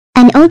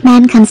old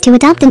man comes to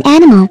adopt an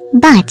animal,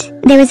 but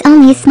there is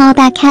only a small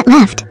black cat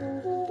left.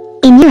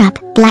 In Europe,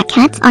 black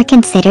cats are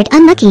considered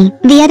unlucky.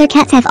 The other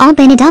cats have all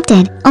been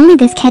adopted. Only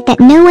this cat that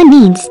no one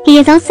needs. He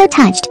is also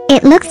touched.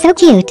 It looks so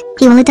cute.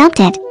 He will adopt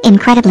it.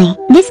 Incredibly,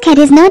 this cat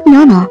is not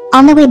normal.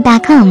 On the way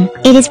back home,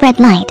 it is red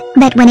light.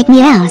 But when it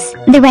meows,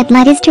 the red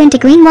light is turned to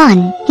green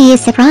one. He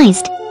is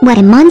surprised. What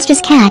a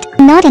monstrous cat.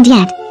 Not and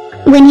yet.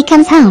 When he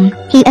comes home,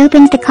 he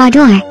opens the car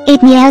door.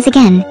 It meows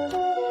again.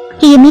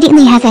 He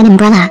immediately has an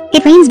umbrella.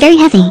 It rains very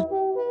heavy.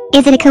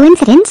 Is it a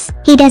coincidence?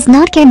 He does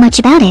not care much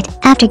about it.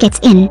 After gets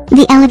in,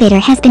 the elevator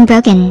has been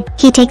broken.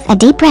 He takes a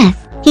deep breath.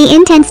 He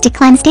intends to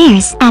climb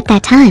stairs. At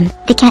that time,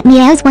 the cat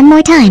meows one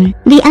more time.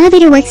 The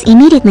elevator works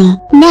immediately.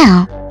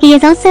 Now, he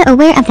is also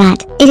aware of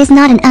that. It is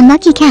not an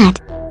unlucky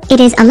cat. It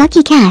is a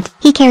lucky cat.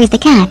 He carries the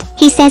cat.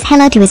 He says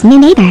hello to his new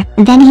neighbor.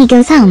 Then he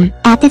goes home.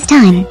 At this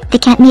time, the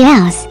cat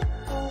meows.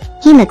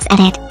 He looks at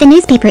it. The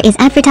newspaper is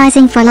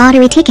advertising for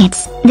lottery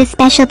tickets. The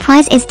special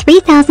prize is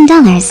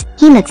 $3,000.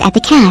 He looks at the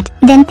cat,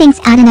 then thinks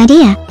out an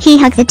idea. He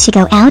hugs it to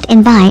go out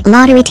and buy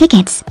lottery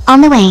tickets. On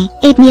the way,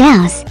 it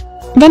meows.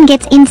 Then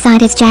gets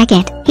inside his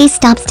jacket. He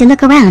stops to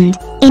look around.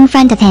 In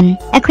front of him,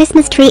 a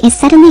Christmas tree is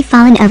suddenly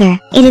fallen over.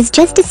 It is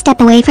just a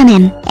step away from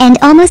him, and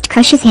almost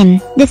crushes him.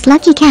 This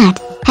lucky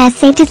cat has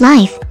saved his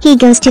life. He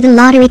goes to the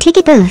lottery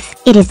ticket booth.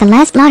 It is the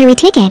last lottery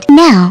ticket.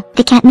 Now,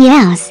 the cat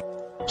meows.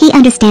 He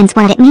understands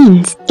what it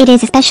means. It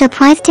is a special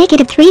prize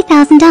ticket of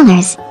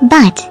 $3,000.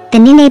 But the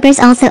new neighbors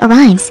also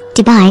arrives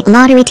to buy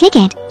lottery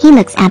ticket. He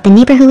looks at the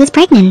neighbor who is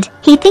pregnant.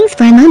 He thinks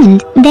for a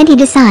moment, then he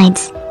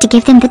decides to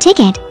give them the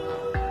ticket.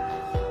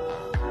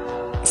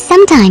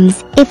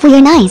 Sometimes, if we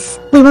are nice,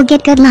 we will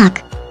get good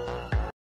luck.